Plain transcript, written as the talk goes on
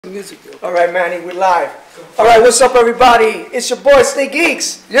music. All right, Manny, we're live. All right, what's up, everybody? It's your boy, Stay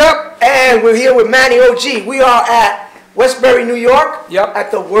Geeks. Yep. And we're here with Manny OG. We are at Westbury, New York. Yep.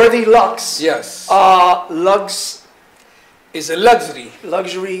 At the Worthy Lux. Yes. Lux is a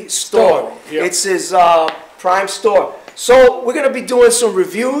luxury store. Yep. It's his prime store. So we're gonna be doing some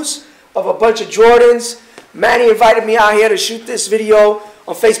reviews of a bunch of Jordans. Manny invited me out here to shoot this video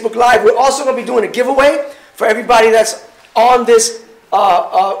on Facebook Live. We're also gonna be doing a giveaway for everybody that's on this,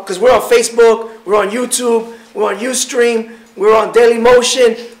 because we're on Facebook, we're on YouTube, we're on Ustream, we're on Daily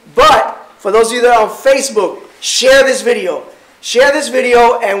Motion. But for those of you that are on Facebook, share this video. Share this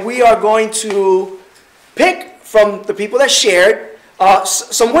video, and we are going to pick from the people that shared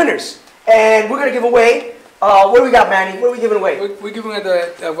some winners. And we're going to give away, what do we got, Manny? What are we giving away? We're giving away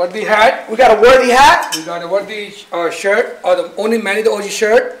the Worthy hat. We got a Worthy hat. We got a Worthy shirt, or the only Manny the OG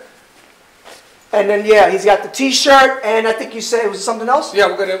shirt. And then, yeah, he's got the T-shirt, and I think you said it was something else? Yeah,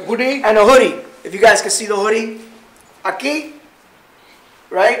 we got a hoodie. And a hoodie. If you guys can see the hoodie. Aquí.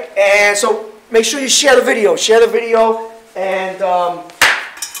 Right? And so make sure you share the video. Share the video, and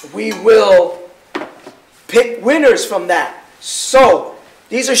we will pick winners from that. So,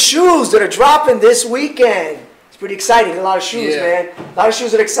 these are shoes that are dropping this weekend. It's pretty exciting. A lot of shoes, man. A lot of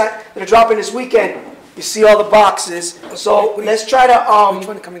shoes that are dropping this weekend. You see all the boxes. So, let's try to... Which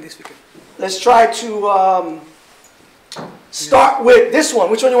one coming this weekend? Let's try to start with this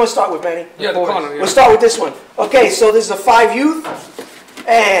one. Which one do you want to start with, Manny? Yeah, the corner. Yeah. We'll start with this one. Okay, so this is a 5 youth.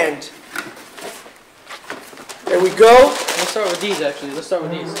 And there we go. Let's start with these, actually. Let's start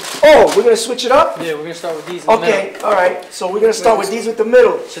with these. Oh, we're going to switch it up? Yeah, we're going to start with these in the middle. Okay, all right. So we're going to start with these with the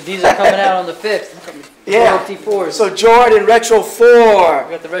middle. So these are coming out on the 5th. Yeah. Royalty 4s. So Jordan Retro 4.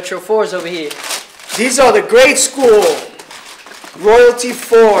 We got the Retro 4s over here. These are the grade school Royalty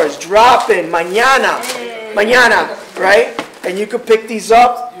 4s dropping mañana. Mañana, right? And you can pick these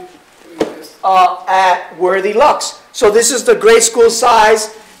up at Worthy Lux. So this is the grade school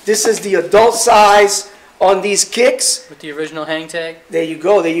size. This is the adult size on these kicks. With the original hang tag. There you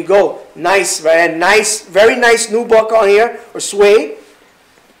go, there you go. Nice, man. Nice, very nice nubuck on here, or suede.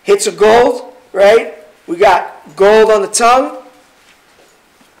 Hits of gold, right? We got gold on the tongue.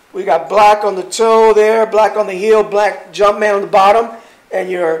 We got black on the toe there, black on the heel, black Jumpman on the bottom, and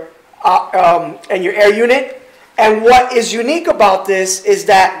your air unit. And what is unique about this is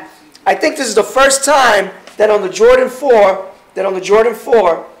that I think this is the first time that on the Jordan 4,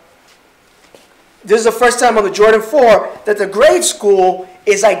 this is the first time on the Jordan 4 that the grade school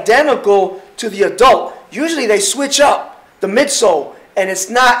is identical to the adult. Usually they switch up the midsole, and it's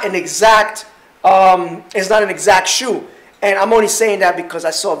not an exact shoe. And I'm only saying that because I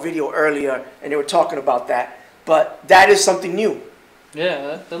saw a video earlier and they were talking about that. But that is something new.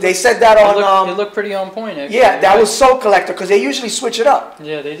 Yeah, they said that on... They look pretty on point, actually. Yeah, that was Soul Collector, because they usually switch it up.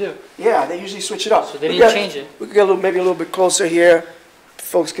 Yeah, they do. Yeah, they usually switch it up. So they didn't change it. We could get maybe a little bit closer here.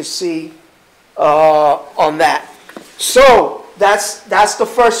 Folks can see on that. So, that's the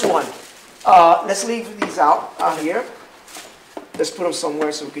first one. Let's leave these out here. Let's put them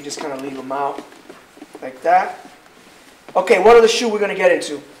somewhere so we can just kind of leave them out. Like that. Okay, what other shoe we're going to get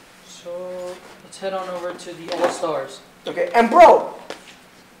into? So, let's head on over to the All-Stars. Okay, and bro,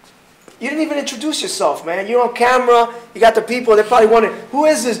 you didn't even introduce yourself, man. You're on camera, you got the people, they're probably wondering, who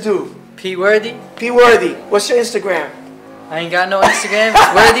is this dude? P. Worthy. P. Worthy. What's your Instagram? I ain't got no Instagram.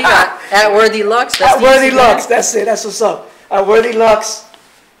 It's Worthy. At Worthy Lux. That's at Worthy Lux, that's it, that's what's up. At Worthy Lux.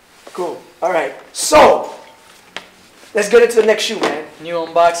 Cool, all right. So, let's get into the next shoe, man. New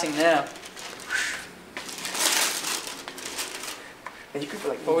unboxing now. And you could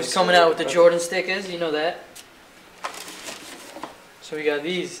like always coming out with the Jordan stickers, you know that. So we got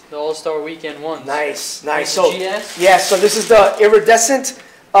these, the All-Star Weekend ones. Nice, nice. So GS? Yeah, so this is the iridescent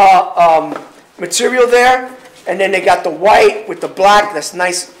material there, and then they got the white with the black. That's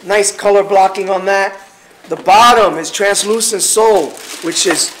nice color blocking on that. The bottom is translucent sole, which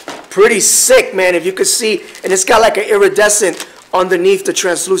is pretty sick, man. If you could see, and it's got like an iridescent underneath the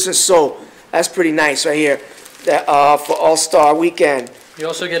translucent sole. That's pretty nice right here. That for All-Star Weekend. You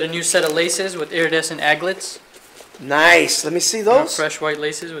also get a new set of laces with iridescent eyelets. Nice. Let me see those. Fresh white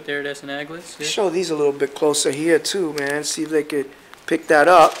laces with iridescent eyelets. Yeah. Show these a little bit closer here too, man. See if they could pick that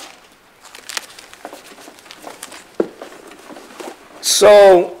up.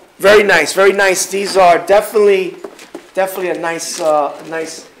 So very nice, very nice. These are definitely a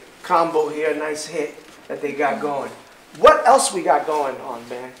nice combo here, a nice hit that they got going. What else we got going on,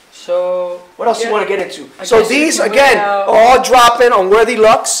 man? So what else you want to get into? So these again are all dropping on Worthy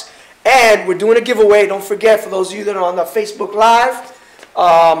Lux, and we're doing a giveaway. Don't forget, for those of you that are on the Facebook Live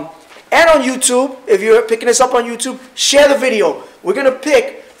and on YouTube, if you're picking this up on YouTube, share the video. We're gonna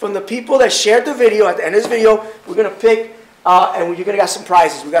pick from from the people that shared the video, at the end of this video, we're going to pick, and you're going to get some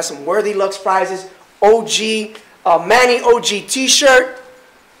prizes. We got some Worthy Lux prizes, OG, Manny OG t-shirt.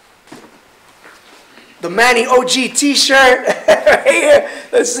 The Manny OG t-shirt right here.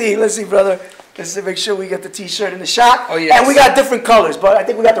 Let's see, brother. Let's make sure we get the t-shirt in the shot. Oh, yes. And we got different colors, but I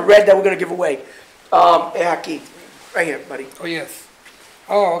think we got the red that we're going to give away. Aquí. Right here, buddy. Oh, yes.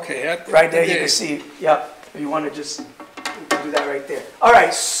 Oh, okay. Right there, you can see. Yep. If you want to just do that right there. All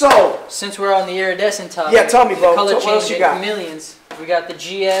right, so. Since we're on the iridescent topic. Yeah, tell me, bro. Color What else change you got? Chameleons. We got the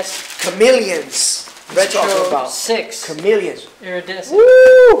GS. Chameleons. Retro 6. Chameleons. Iridescent.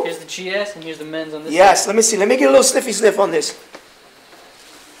 Woo! Here's the GS and here's the men's on this Yes, side. let me see. Let me get a little sniffy sniff on this.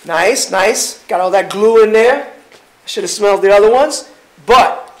 Nice, nice. Got all that glue in there. I should have smelled the other ones.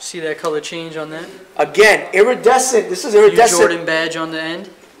 But, See that color change on that? again, iridescent. This is Your iridescent. Jordan badge on the end.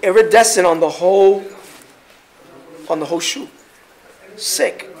 Iridescent on the whole shoe.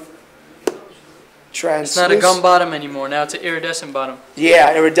 Sick. It's not a gum bottom anymore. Now it's an iridescent bottom.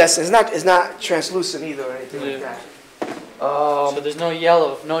 Yeah, iridescent. It's not translucent either or anything like that. So there's no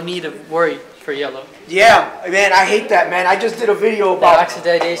yellow. No need of worry for yellow. Yeah, man, I hate that, man. I just did a video The about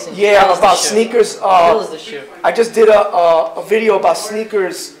oxidation. yeah kills the about shoe. sneakers. Kills the shoe. I just did a video about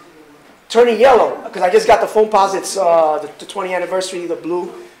sneakers turning yellow because I just got the Foamposites, the 20th anniversary, the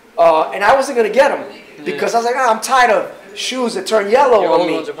blue, and I wasn't gonna get them because I was like, I'm tired of shoes that turn yellow Your on old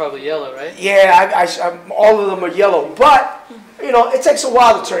me. ones are probably yellow, right? Yeah, all of them are yellow, but you know it takes a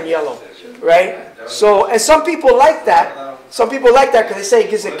while to turn yellow, right? So, and some people like that. Some people like that because they say it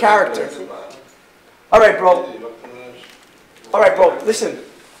gives it character. All right, bro. All right, bro. Listen.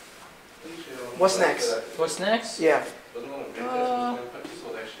 What's next? What's next? Yeah. We're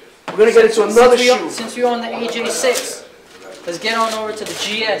gonna get into another shoe. Since you're on the AJ6, let's get on over to the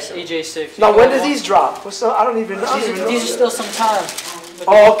GS AJ6. Now, when do these drop? What's up? I don't even know. These are still some time.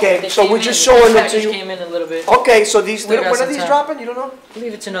 Oh, okay. So we're just showing them to you. Came in a little bit. Okay, so these. We When got are some these time. dropping? You don't know? I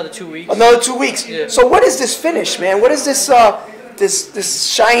believe it's another 2 weeks. Another 2 weeks. Yeah. So what is this finish, man? What is this?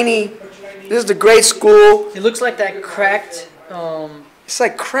 This shiny. This is the grade school. It looks like that cracked. It's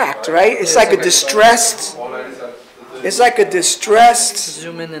like cracked, right? It's like a distressed. It's like a distressed.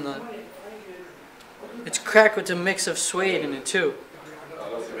 Zoom in and on. It's cracked with a mix of suede in it too.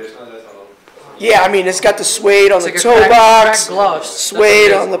 Yeah, I mean it's got the suede on It's the like a toe cracked box, gloss.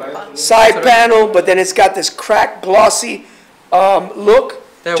 suede on the side panel, but then it's got this cracked glossy look,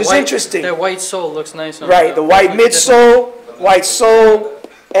 That which is white, interesting. That white sole looks nice on Right, it. the white midsole, white sole,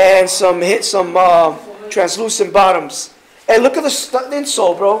 and some translucent bottoms. Hey, look at the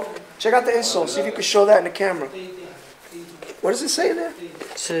insole, bro. Check out the insole. See if you can show that in the camera. What does it say there?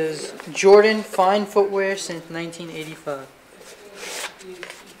 It says Jordan fine footwear since 1985.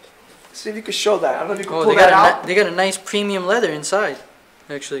 See if you can show that. I don't know if you can Oh, pull that out. they got a nice premium leather inside,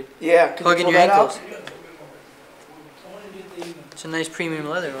 actually. Yeah, can you Hugging pull your that ankles. out? It's a nice premium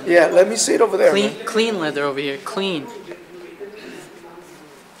leather on it. Yeah, let me see it over there. Man. Clean leather over here. Clean.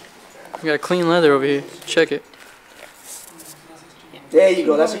 We got clean leather over here. Check it. There you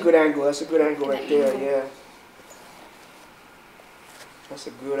go. That's a good angle. That's a good angle right there. Yeah. That's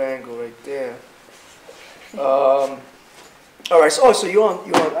a good angle right there. All right. So you're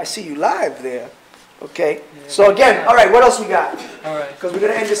on. I see you live there. Okay. Yeah. So again, all right. What else we got? All right. Because we're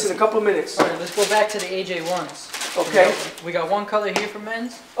gonna end this in a couple of minutes. All right. Let's go back to the AJ1s. Okay. We got one color here for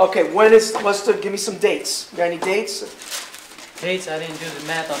men's. Okay. Give me some dates. You got any dates? Dates, I didn't do the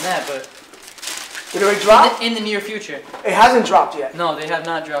math on that, but Did it already drop? in the near future. It hasn't dropped yet. No, they have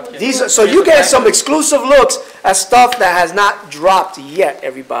not dropped yet. So you get some exclusive looks at stuff that has not dropped yet,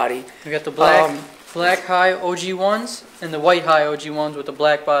 everybody. We got the black high OG ones and the white high OG ones with the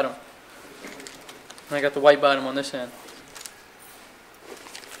black bottom. And I got the white bottom on this end.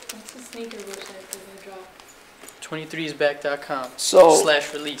 What's the sneaker website for the drop? 23sback.com So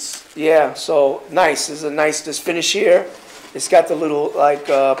 /release. yeah, so nice. This finish here. It's got the little like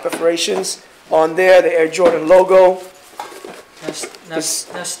perforations on there, the Air Jordan logo. Now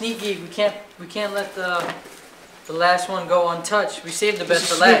sneaky, we can't let the last one go untouched. We saved the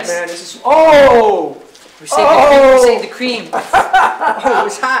best for last. Man, this is oh! We saved the cream. Oh,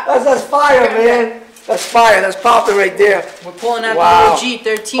 it's hot. That's fire, man. That's fire. That's popping right there. We're pulling out Wow. the OG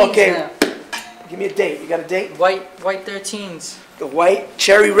 13s Okay. now. Give me a date. You got a date? White 13s. The white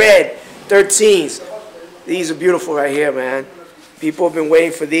cherry red 13s. These are beautiful right here, man. People have been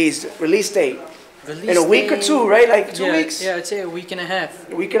waiting for these. Release date. In a week or two, right? Like 2 weeks? Yeah, I'd say a week and a half.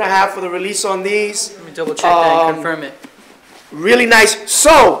 A week and a half for the release on these. Let me double check that and confirm it. Really nice.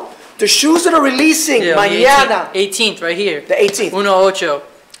 So, the shoes that are releasing Yeah, on the mañana. 18th, right here. The 18th. Uno ocho.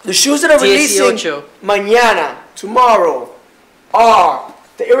 The shoes that are releasing 18. mañana, tomorrow, are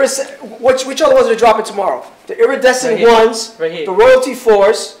Which other ones are dropping tomorrow? The iridescent Right here. ones, Right here. the royalty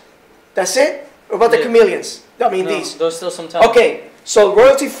 4s. That's it? Or about the Yeah. chameleons? I mean No, these. those still some time. Okay, so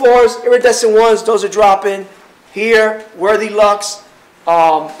royalty 4s, iridescent ones, those are dropping here. Worthy Lux,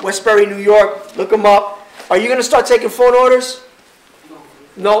 Westbury, New York. Look them up. Are you gonna start taking phone orders?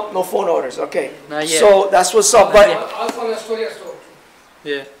 No, no phone orders. Okay. Not yet. So that's what's up. Not But yet. Alpha and Astoria store.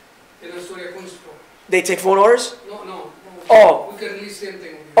 Yeah. In Astoria Kunst store. they take phone orders? No. Oh. We can release same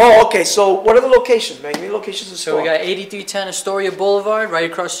thing. Oh, okay. So what are the locations, man? Give me the locations of the So store. we got 8310 Astoria Boulevard, right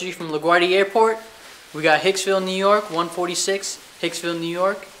across the street from LaGuardia Airport. We got Hicksville, New York, 146, Hicksville, New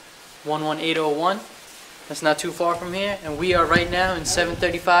York, 11801. That's not too far from here. And we are right now in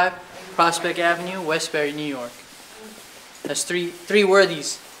 735 Prospect Avenue, Westbury, New York. That's three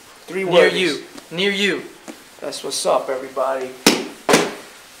worthies. Three Near words. you. Near you. That's what's up, everybody.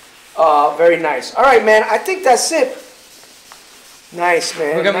 Very nice. All right, man. I think that's it. Nice,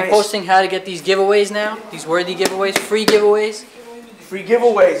 man. We're going to nice. be posting how to get these giveaways now. These worthy giveaways, free giveaways. Free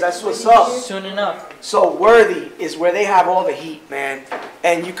giveaways. That's what's up. Soon enough. So Worthy is where they have all the heat, man.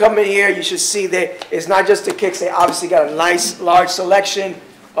 And you come in here, you should see that it's not just the kicks. They obviously got a nice, large selection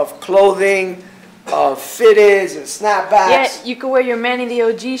of clothing, fitteds and snapbacks. Yeah, you could wear your Manny the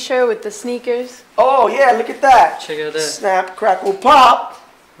OG shirt with the sneakers. Oh yeah, look at that. Check out that. Snap, crackle, pop.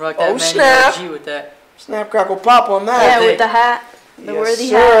 Rock that Oh, Manny snap. OG with that. Snap, crackle, pop on that. Yeah, Hey. with the hat. The Yes, worthy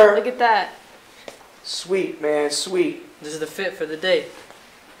sir. hat. Look at that. Sweet, man, sweet. This is the fit for the day.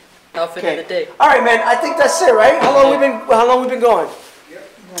 Outfit of the day. All right, man. I think that's it, right? How long we been going?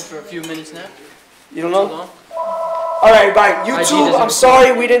 For a few minutes now. You don't Too know? long. All right, bye. IG YouTube, doesn't I'm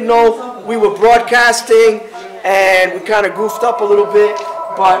sorry we didn't know we were broadcasting and we kind of goofed up a little bit.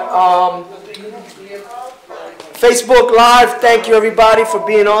 But Facebook Live, thank you everybody for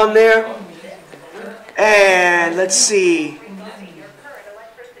being on there. And let's see.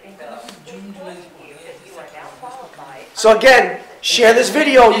 So again, share this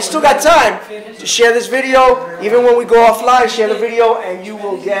video. You still got time to share this video. Even when we go offline, share the video and you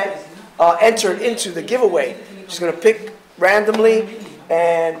will get entered into the giveaway. Just going to pick randomly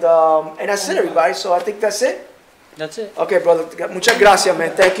and that's it, everybody. So I think that's it. That's it. Okay, brother. Muchas gracias,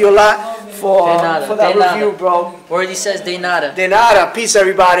 man. Thank you a lot for De nada, that de nada. review, bro. Worthy says de nada. De nada. Peace,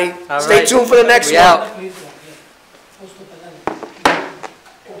 everybody. All Stay right. tuned for the next We one. out.